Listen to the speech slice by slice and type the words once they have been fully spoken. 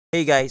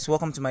Hey guys,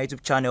 welcome to my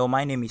YouTube channel.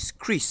 My name is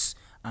Chris,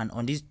 and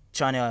on this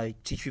channel I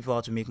teach people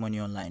how to make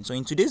money online. So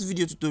in today's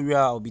video tutorial,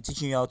 I'll be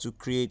teaching you how to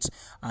create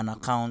an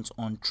account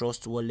on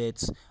Trust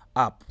Wallet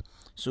app.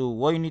 So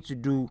what you need to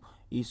do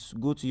is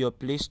go to your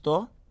Play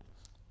Store.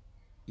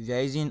 If you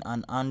are using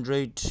an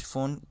Android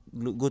phone,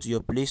 go to your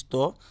Play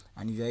Store,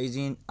 and if you are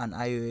using an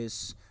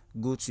iOS,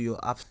 go to your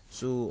app.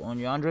 So on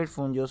your Android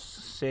phone,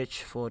 just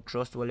search for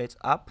Trust Wallet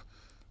app,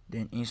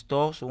 then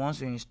install. So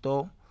once you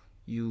install,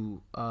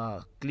 you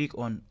click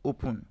on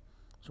open.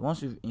 So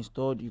once you've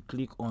installed, you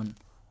click on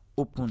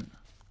open.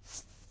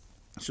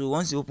 So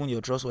once you open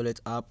your Trust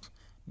Wallet app,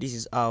 this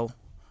is how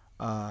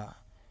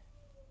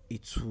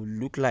it will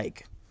look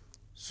like.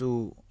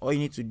 So all you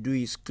need to do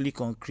is click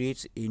on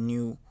create a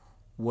new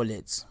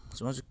wallet.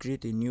 So once you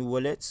create a new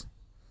wallet,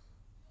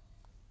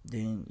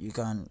 then you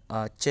can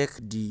check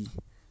the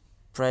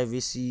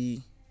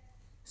privacy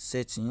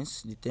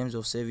settings, the terms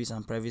of service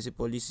and privacy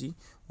policy.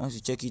 Once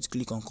you check it,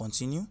 click on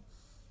continue,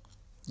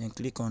 then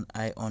click on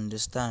I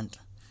understand.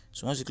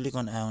 So once you click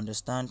on I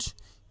understand,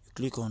 you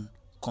click on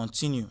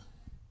continue.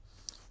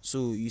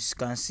 So you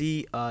can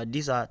see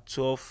these are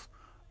 12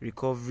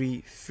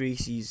 recovery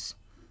phrases.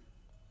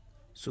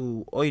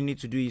 So all you need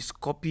to do is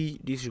copy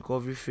these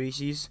recovery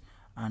phrases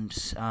and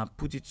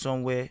put it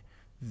somewhere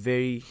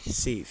very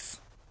safe.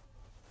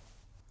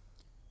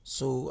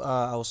 So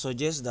I would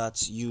suggest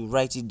that you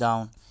write it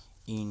down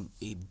in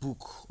a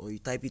book or you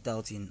type it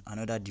out in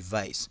another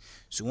device.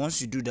 So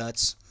once you do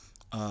that,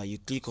 you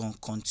click on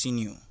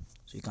continue.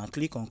 So you can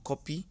click on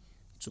copy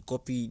to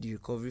copy the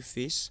recovery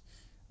phrase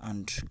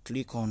and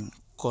click on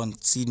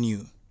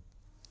continue.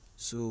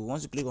 So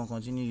once you click on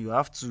continue, you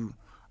have to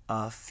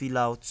fill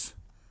out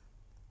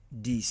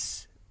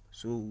this.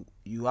 So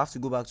you have to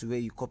go back to where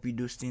you copied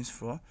those things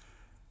from.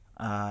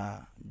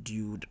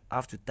 You would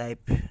have to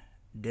type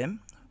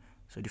them.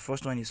 So the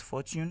first one is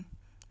fortune,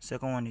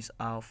 second one is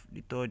half,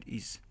 the third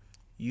is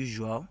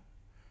usual,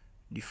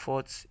 the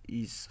fourth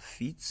is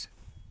fit,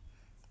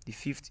 the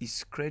fifth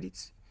is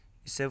credit,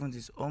 the seventh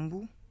is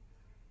humble,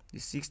 the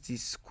sixth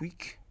is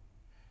quick,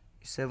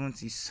 the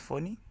seventh is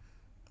funny,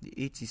 the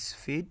eighth is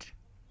fade,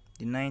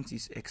 the ninth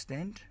is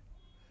extend,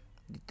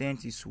 the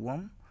 10th is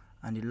warm,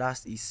 and the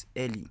last is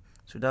early.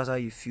 So that's how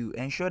you feel.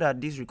 Ensure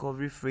that this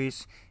recovery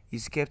phrase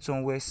is kept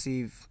somewhere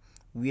safe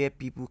where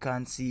people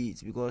can't see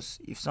it, because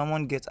if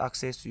someone gets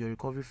access to your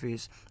recovery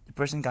phrase, the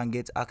person can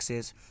get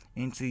access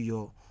into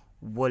your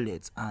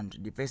wallet and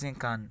the person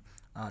can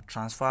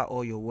transfer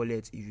all your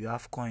wallet if you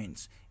have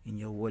coins in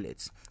your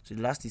wallet. So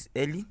the last is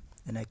early,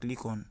 then I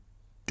click on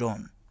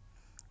done.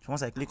 So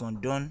once I click on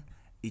done,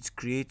 it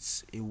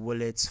creates a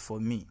wallet for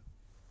me.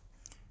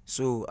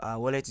 So our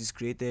wallet is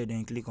created,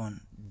 then click on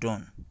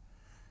done.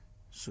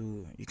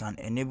 So you can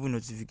enable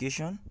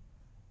notification.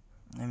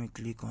 Let me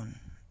click on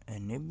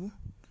enable.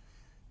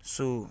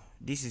 So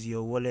this is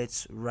your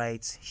wallet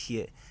right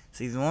here.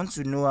 So if you want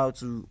to know how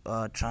to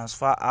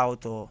transfer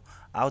out or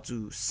how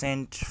to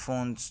send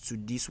funds to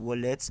this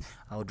wallet,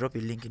 I'll drop a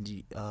link in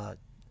the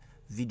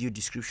video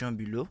description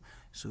below.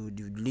 So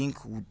the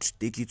link would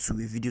take you to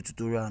a video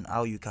tutorial on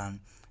how you can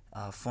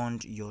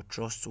fund your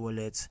Trust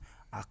Wallet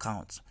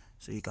account.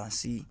 So you can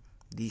see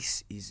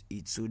this is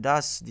it. So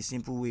that's the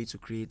simple way to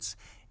create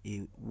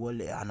a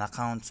wallet, an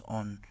account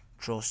on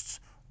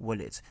Trust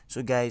Wallet.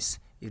 So guys,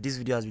 if this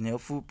video has been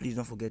helpful, please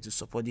don't forget to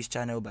support this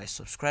channel by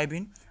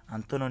subscribing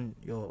and turn on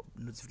your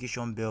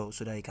notification bell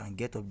so that you can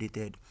get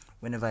updated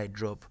whenever I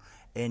drop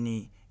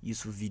any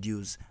useful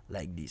videos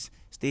like this.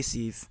 Stay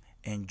safe,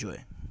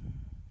 enjoy.